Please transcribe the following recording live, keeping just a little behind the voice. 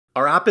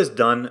Our app is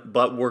done,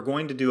 but we're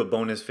going to do a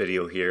bonus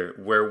video here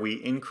where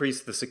we increase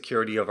the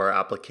security of our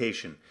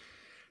application.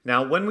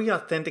 Now, when we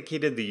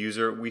authenticated the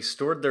user, we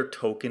stored their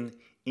token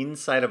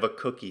inside of a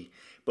cookie,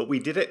 but we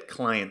did it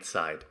client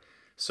side.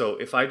 So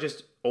if I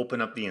just open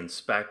up the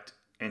inspect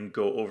and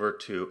go over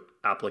to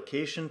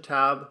application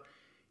tab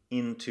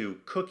into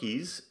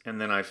cookies, and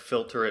then I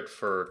filter it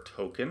for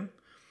token,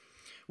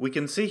 we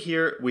can see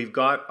here we've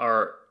got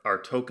our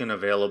token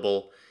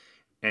available,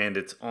 and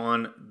it's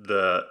on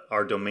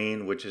our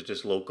domain, which is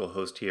just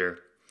localhost here.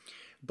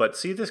 But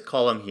see this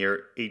column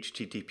here,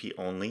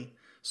 HttpOnly.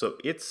 So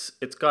it's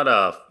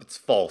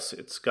false.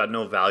 It's got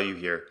no value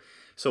here.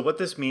 So what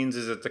this means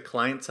is it's a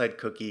client-side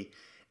cookie,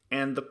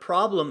 and the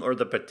problem, or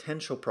the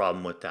potential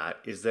problem with that,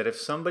 is that if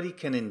somebody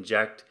can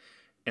inject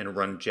and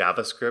run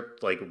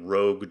JavaScript, like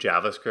rogue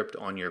JavaScript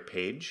on your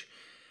page,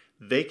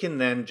 they can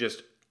then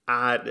just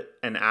add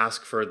and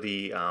ask for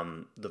the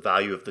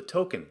value of the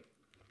token.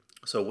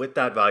 So with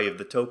that value of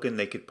the token,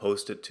 they could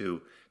post it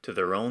to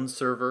their own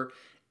server,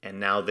 and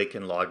now they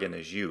can log in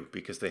as you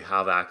because they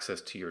have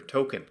access to your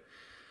token.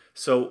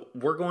 So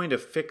we're going to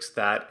fix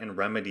that and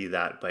remedy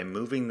that by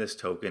moving this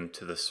token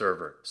to the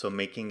server, so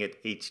making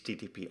it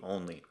HTTP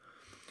only.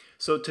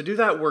 So to do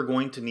that, we're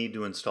going to need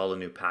to install a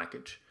new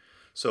package.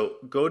 So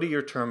go to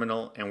your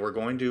terminal, and we're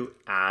going to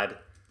add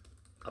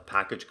a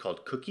package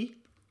called cookie.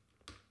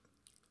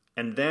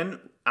 And then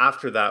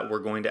after that, we're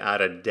going to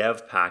add a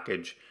dev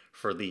package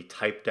for the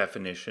type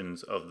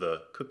definitions of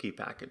the cookie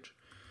package.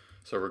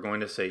 So we're going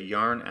to say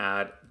yarn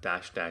add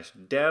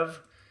 --dev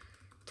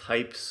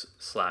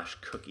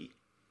types/cookie.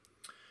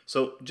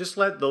 So just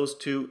let those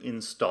two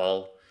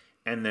install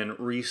and then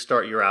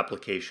restart your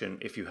application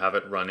if you have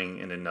it running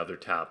in another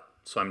tab.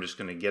 So I'm just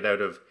going to get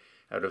out of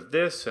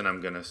this, and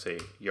I'm going to say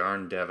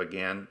yarn dev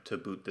again to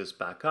boot this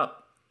back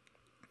up.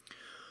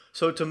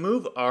 So to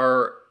move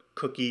our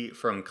cookie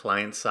from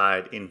client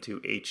side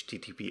into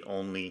HTTP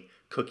only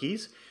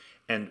cookies,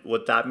 and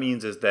what that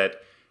means is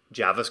that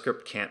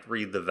JavaScript can't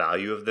read the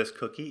value of this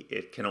cookie.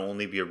 It can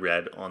only be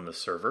read on the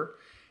server,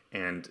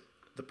 and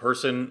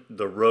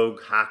the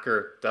rogue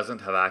hacker,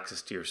 doesn't have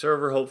access to your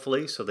server,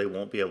 hopefully, so they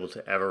won't be able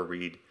to ever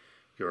read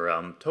your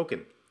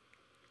token.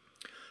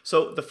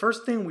 So the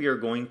first thing we are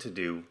going to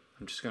do,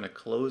 I'm just going to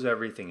close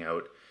everything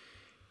out,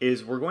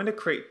 is we're going to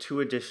create two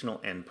additional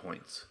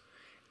endpoints.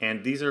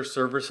 And these are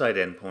server-side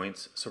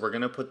endpoints, so we're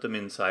going to put them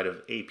inside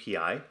of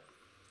API.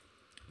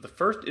 The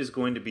first is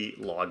going to be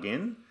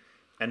login,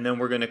 and then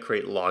we're going to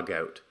create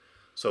logout.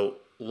 So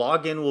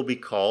login will be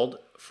called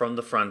from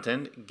the front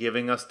end,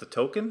 giving us the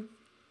token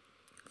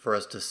for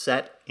us to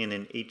set in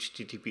an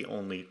HTTP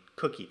only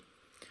cookie.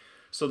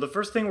 So the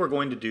first thing we're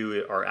going to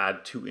do are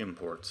add two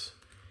imports,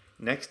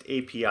 Next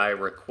API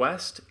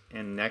request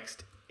and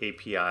Next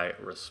API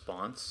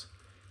response.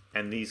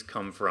 And these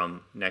come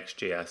from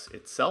Next.js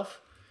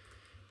itself.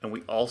 And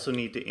we also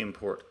need to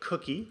import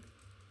cookie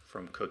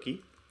from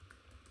cookie.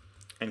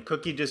 And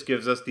cookie just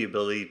gives us the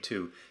ability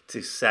to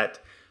set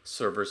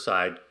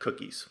server-side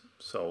cookies.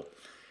 So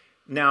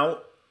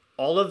now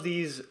all of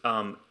these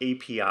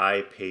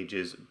API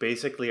pages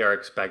basically are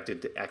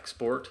expected to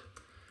export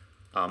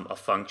a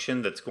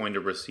function that's going to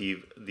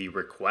receive the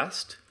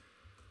request,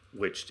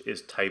 which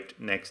is typed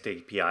Next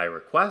API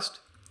request,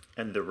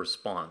 and the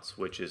response,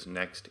 which is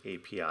Next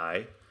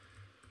API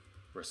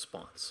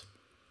response.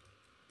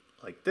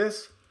 Like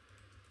this.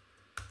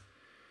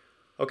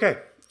 Okay,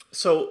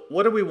 so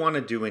what do we want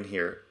to do in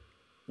here?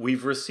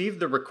 We've received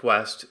the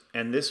request,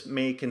 and this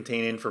may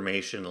contain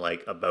information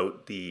like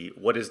about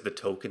what is the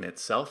token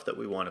itself that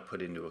we want to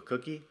put into a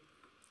cookie,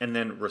 and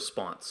then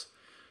response.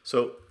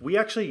 So we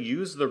actually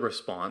use the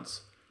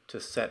response to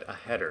set a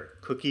header.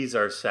 Cookies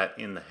are set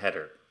in the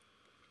header.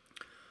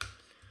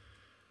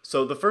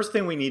 So the first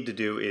thing we need to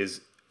do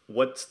is,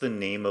 what's the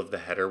name of the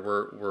header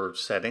we're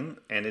setting?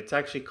 And it's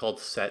actually called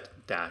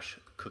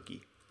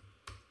set-cookie.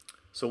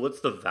 So what's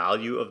the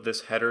value of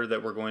this header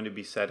that we're going to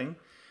be setting?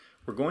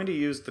 We're going to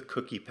use the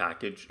cookie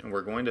package, and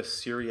we're going to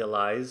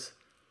serialize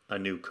a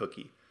new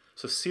cookie.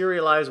 So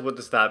serialize, what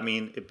does that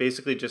mean? It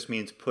basically just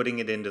means putting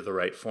it into the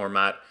right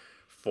format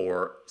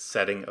for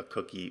setting a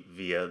cookie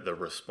via the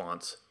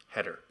response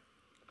header.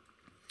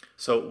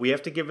 So we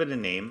have to give it a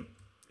name.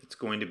 It's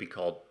going to be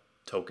called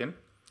token.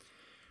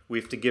 We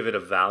have to give it a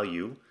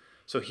value.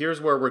 So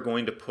here's where we're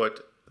going to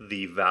put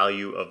the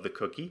value of the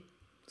cookie.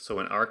 So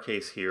in our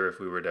case here, if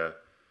we were to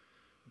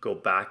go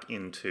back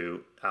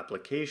into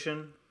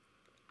application,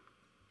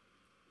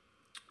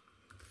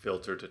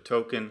 filter to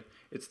token,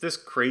 it's this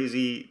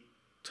crazy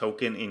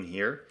token in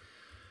here.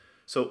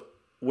 So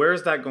where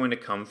is that going to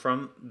come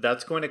from?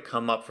 That's going to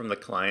come up from the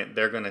client.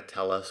 They're going to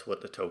tell us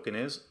what the token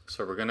is.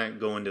 So we're going to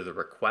go into the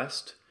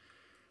request,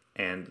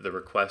 and the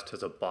request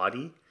has a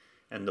body,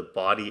 and the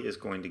body is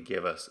going to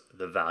give us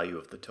the value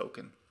of the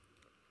token.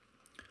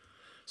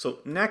 So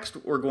next,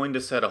 we're going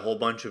to set a whole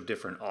bunch of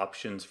different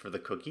options for the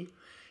cookie,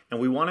 and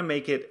we want to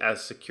make it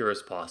as secure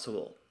as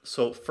possible.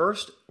 So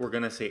first, we're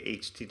going to say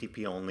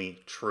HTTP only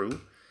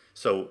true.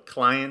 So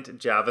client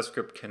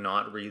JavaScript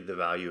cannot read the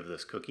value of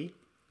this cookie.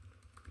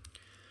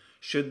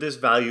 should this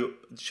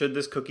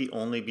cookie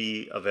only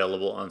be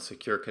available on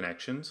secure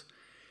connections?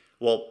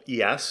 Well,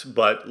 yes,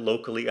 but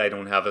locally I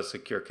don't have a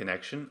secure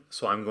connection.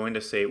 So I'm going to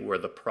say where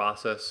the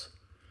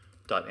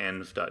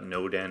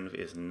process.env.nodenv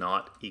is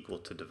not equal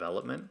to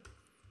development.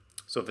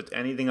 So if it's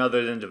anything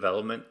other than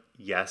development,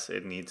 yes,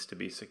 it needs to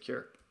be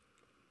secure.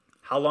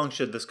 How long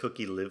should this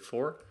cookie live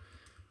for?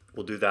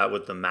 We'll do that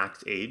with the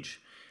max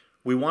age.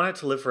 We want it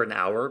to live for an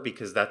hour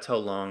because that's how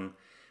long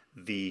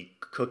the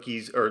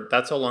cookies, or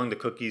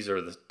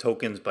the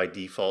tokens by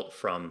default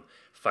from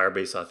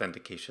Firebase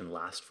Authentication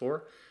last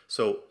for.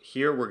 So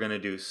here we're going to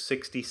do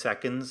 60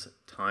 seconds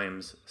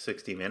times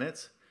 60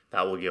 minutes.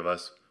 That will give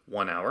us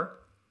 1 hour.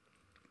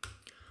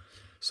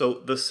 So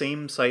the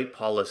same site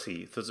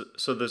policy.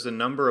 So there's a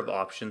number of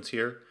options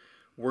here.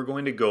 We're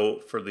going to go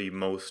for the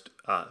most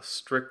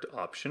strict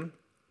option.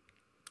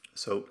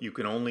 So you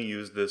can only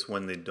use this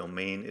when the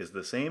domain is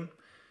the same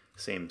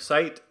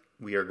site.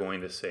 We are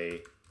going to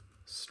say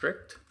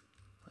strict,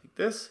 like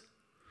this.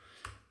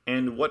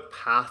 And what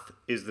path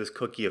is this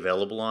cookie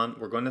available on?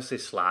 We're going to say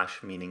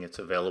 /, meaning it's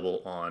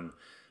available on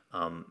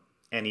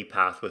any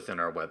path within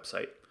our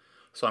website.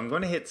 So I'm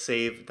going to hit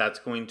save. That's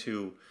going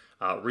to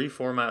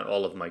reformat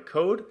all of my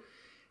code.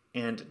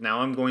 And now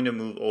I'm going to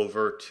move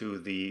over to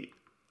the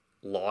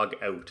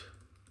logout.ts.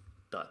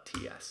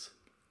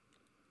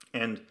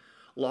 And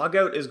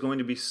logout is going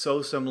to be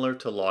so similar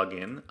to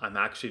login. I'm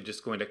actually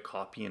just going to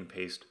copy and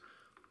paste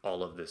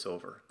all of this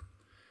over.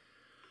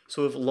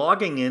 So if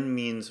logging in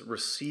means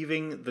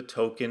receiving the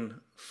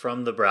token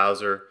from the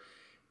browser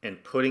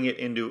and putting it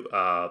into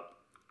a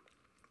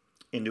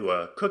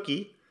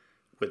cookie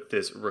with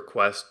this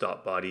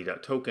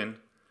request.body.token,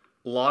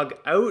 log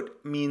out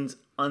means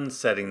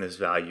unsetting this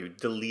value,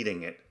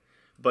 deleting it.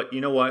 But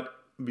you know what?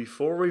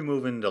 Before we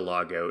move into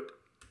logout,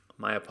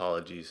 my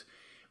apologies,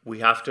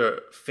 we have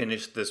to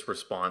finish this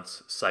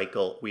response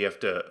cycle. We have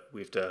to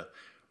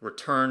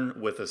return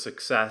with a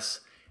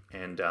success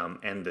and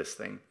end this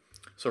thing.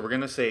 So we're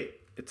going to say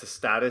it's a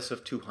status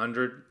of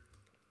 200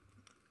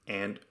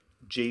 and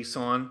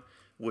JSON,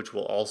 which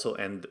will also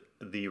end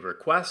the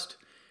request.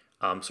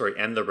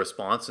 End the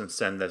response and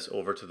send this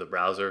over to the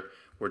browser.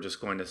 We're just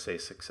going to say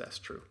success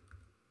true,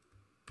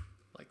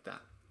 like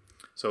that.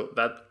 So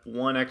that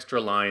one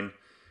extra line,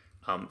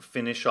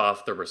 finish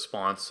off the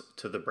response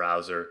to the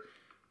browser.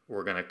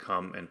 We're going to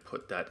come and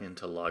put that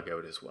into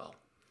logout as well.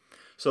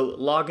 So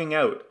logging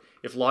out,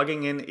 if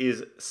logging in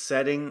is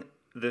setting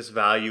this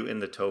value in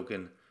the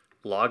token,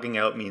 logging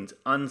out means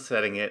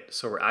unsetting it.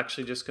 So we're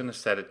actually just going to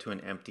set it to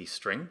an empty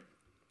string.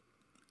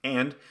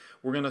 And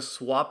we're going to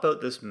swap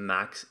out this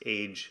max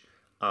age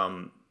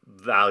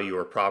value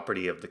or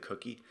property of the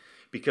cookie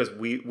because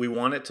we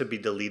want it to be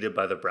deleted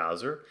by the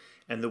browser.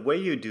 And the way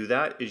you do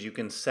that is you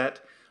can set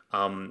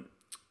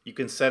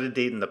a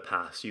date in the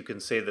past. You can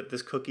say that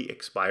this cookie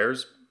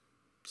expires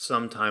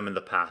sometime in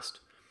the past.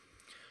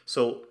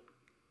 So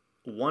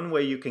one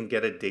way you can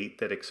get a date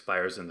that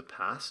expires in the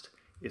past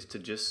is to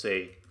just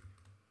say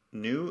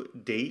new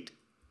date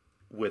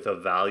with a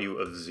value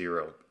of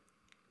 0.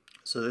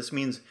 So this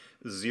means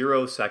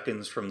 0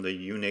 seconds from the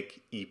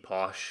unique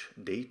epoch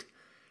date.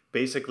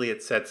 Basically,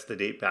 it sets the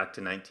date back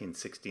to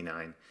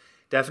 1969,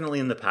 definitely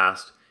in the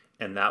past,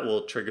 and that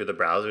will trigger the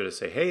browser to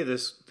say, hey,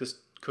 this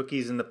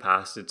cookie's in the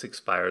past, it's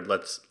expired,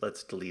 let's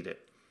delete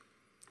it.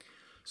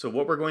 So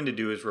what we're going to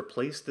do is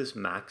replace this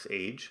max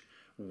age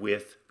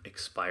with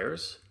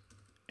expires,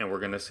 and we're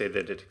going to say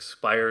that it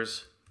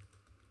expires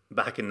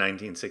back in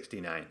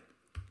 1969.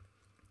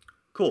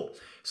 Cool.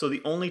 So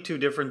the only two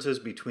differences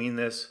between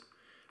this,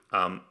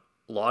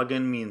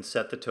 login means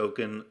set the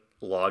token,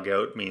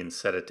 logout means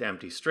set it to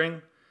empty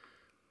string.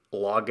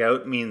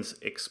 Logout means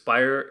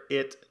expire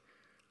it.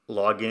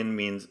 Login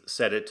means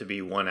set it to be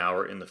 1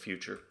 hour in the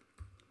future.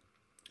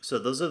 So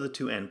those are the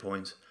two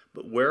endpoints,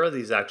 but where are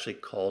these actually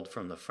called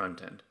from the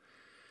front end?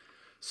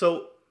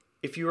 So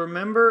if you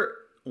remember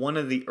one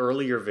of the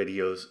earlier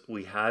videos,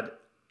 we had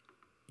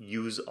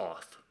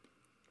useAuth.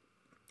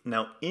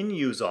 Now in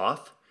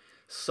useAuth,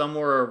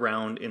 somewhere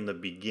around in the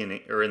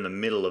beginning or in the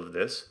middle of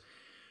this,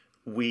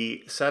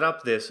 we set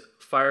up this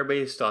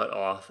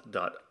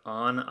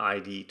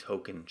firebase.auth.onID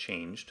token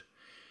changed,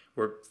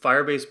 where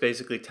Firebase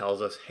basically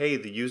tells us, hey,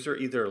 the user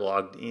either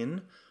logged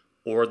in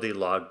or they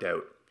logged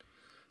out.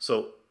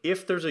 So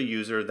if there's a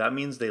user, that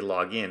means they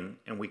log in,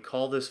 and we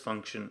call this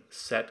function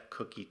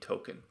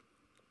setCookieToken.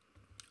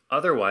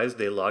 Otherwise,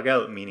 they log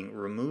out, meaning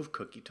remove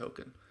cookie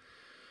token.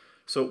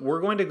 So we're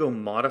going to go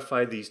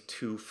modify these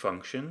two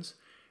functions,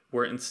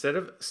 where instead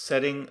of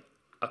setting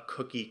a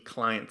cookie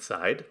client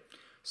side,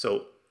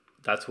 so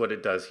that's what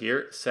it does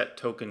here, set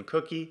token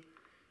cookie,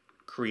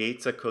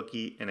 creates a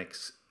cookie and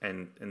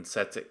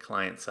sets it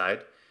client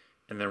side,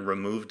 and then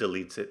remove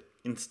deletes it.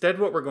 Instead,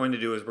 what we're going to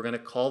do is we're going to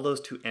call those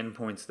two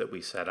endpoints that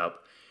we set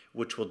up,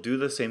 which will do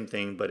the same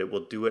thing, but it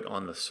will do it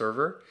on the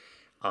server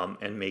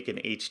and make an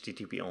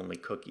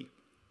HttpOnly cookie.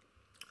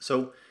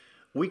 So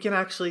we can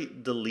actually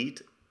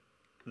delete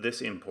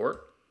this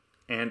import,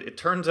 and it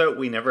turns out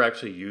we never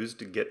actually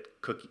used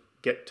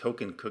get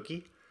token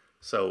cookie.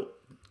 So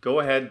go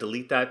ahead,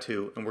 delete that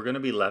too, and we're going to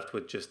be left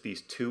with just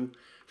these two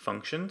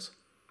functions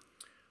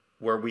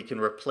where we can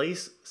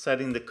replace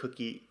setting the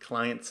cookie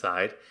client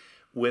side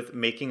with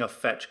making a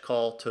fetch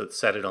call to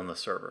set it on the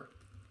server.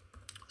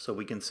 So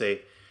we can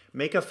say,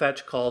 make a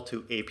fetch call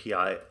to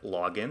API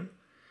login,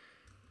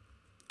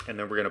 and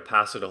then we're going to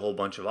pass it a whole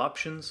bunch of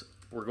options.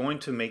 We're going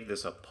to make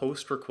this a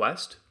post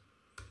request.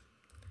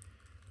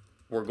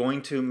 We're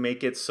going to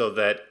make it so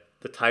that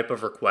the type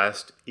of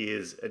request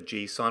is a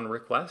JSON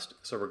request.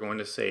 So we're going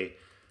to say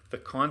the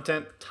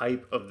content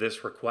type of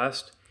this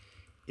request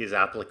is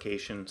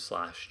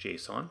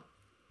application/JSON.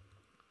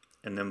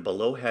 And then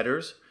below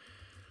headers,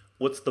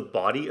 what's the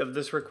body of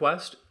this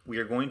request? We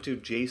are going to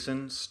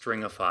JSON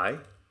stringify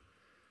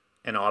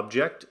an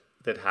object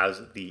that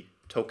has the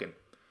token.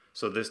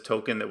 So this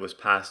token that was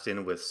passed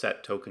in with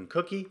set token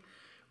cookie,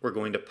 we're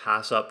going to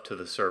pass up to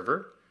the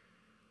server,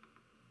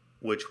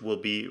 which will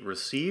be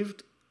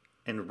received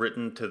and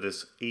written to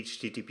this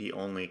HTTP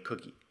only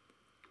cookie.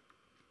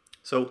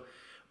 So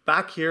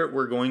back here,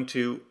 we're going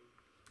to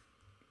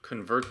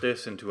convert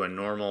this into a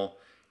normal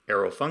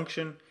arrow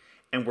function,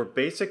 and we're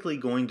basically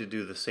going to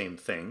do the same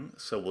thing.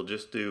 So we'll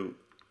just do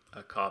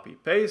a copy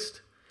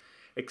paste,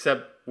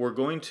 except we're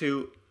going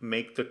to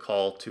make the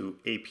call to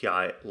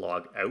API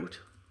logout.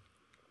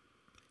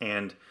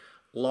 And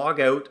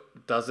logout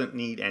doesn't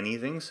need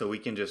anything, so we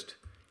can just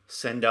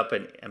send up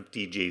an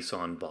empty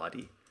JSON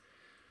body.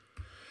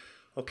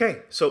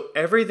 Okay, so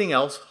everything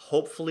else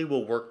hopefully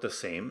will work the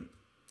same.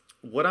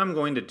 What I'm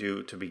going to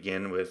do to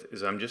begin with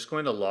is I'm just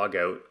going to log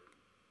out.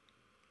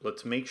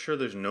 Let's make sure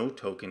there's no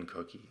token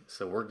cookie,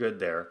 so we're good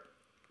there.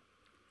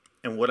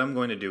 And what I'm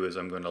going to do is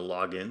I'm going to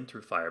log in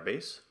through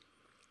Firebase.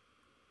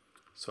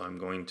 So I'm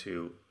going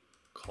to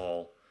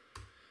call,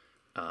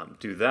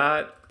 do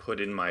that, put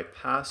in my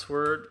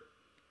password.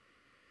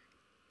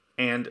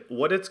 And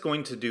what it's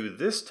going to do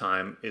this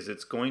time is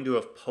it's going to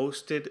have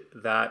posted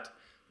that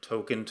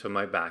token to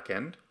my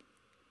backend.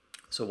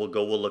 So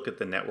we'll look at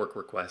the network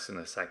request in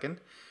a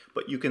second.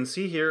 But you can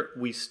see here,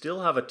 we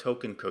still have a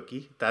token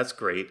cookie. That's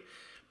great.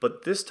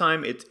 But this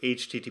time it's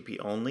HTTP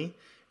only,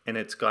 and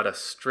it's got a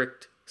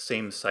strict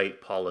same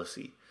site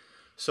policy.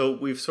 So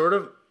we've sort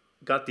of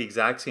got the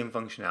exact same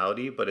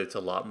functionality, but it's a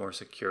lot more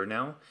secure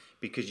now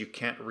because you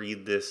can't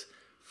read this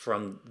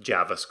from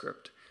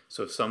JavaScript.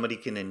 So if somebody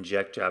can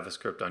inject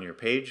JavaScript on your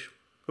page,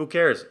 who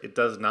cares? It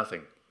does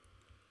nothing.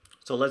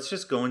 So let's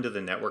just go into the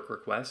network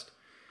request.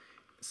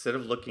 Instead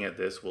of looking at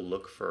this, we'll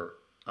look for,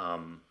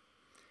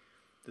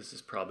 this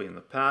is probably in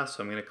the past,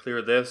 so I'm going to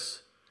clear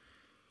this.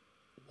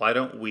 Why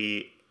don't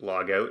we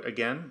log out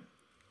again?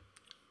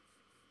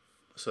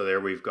 So there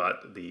we've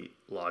got the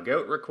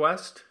logout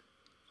request.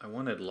 I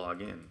wanted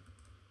login.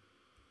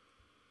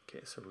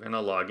 Okay, so we're going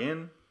to log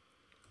in.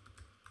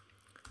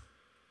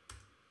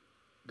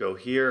 Go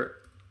here,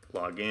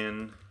 log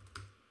in.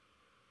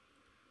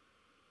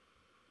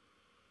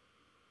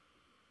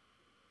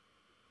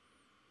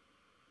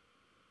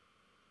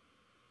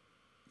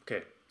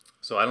 Okay,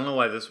 so I don't know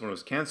why this one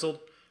was canceled,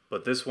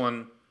 but this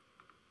one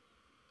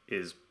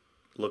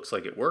looks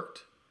like it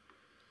worked.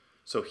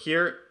 So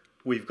here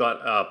we've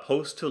got a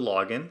post to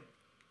login.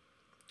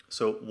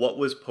 So what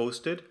was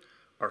posted?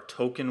 Our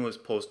token was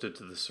posted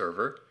to the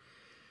server.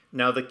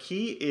 Now the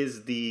key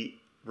is the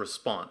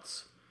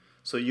response.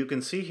 So you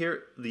can see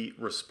here the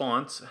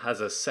response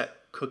has a set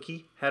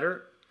cookie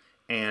header,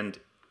 and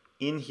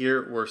in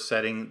here we're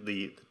setting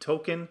the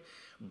token,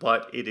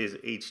 but it is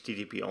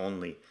HTTP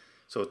only.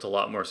 So it's a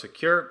lot more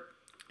secure,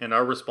 and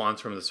our response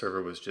from the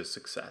server was just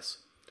success.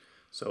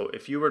 So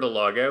if you were to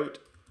log out,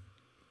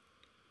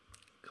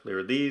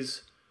 clear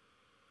these.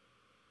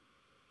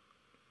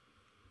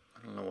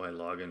 I don't know why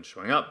login's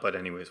showing up, but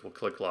anyways, we'll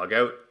click log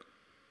out.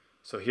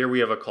 So here we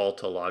have a call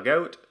to log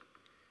out,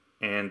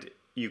 and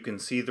you can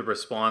see the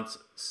response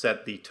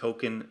set the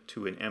token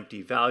to an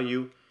empty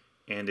value,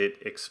 and it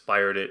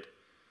expired it.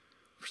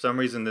 For some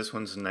reason, this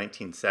one's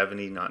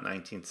 1970, not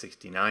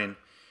 1969.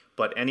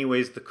 But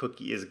anyways, the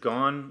cookie is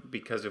gone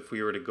because if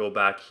we were to go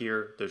back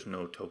here, there's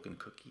no token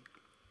cookie.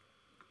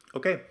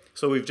 Okay,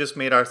 so we've just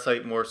made our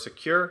site more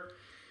secure.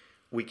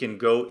 We can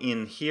go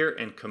in here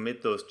and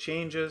commit those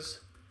changes.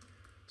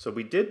 So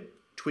we did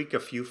tweak a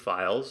few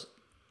files.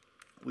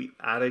 We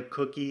added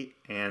cookie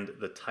and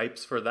the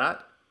types for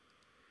that.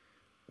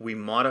 We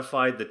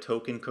modified the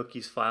token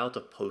cookies file to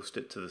post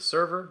it to the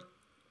server.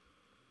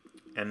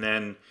 And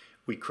then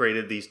we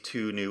created these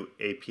two new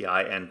API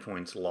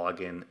endpoints,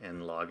 login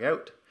and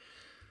logout.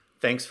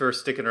 Thanks for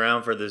sticking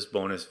around for this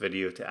bonus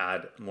video to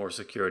add more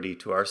security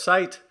to our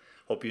site.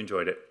 Hope you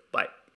enjoyed it. Bye.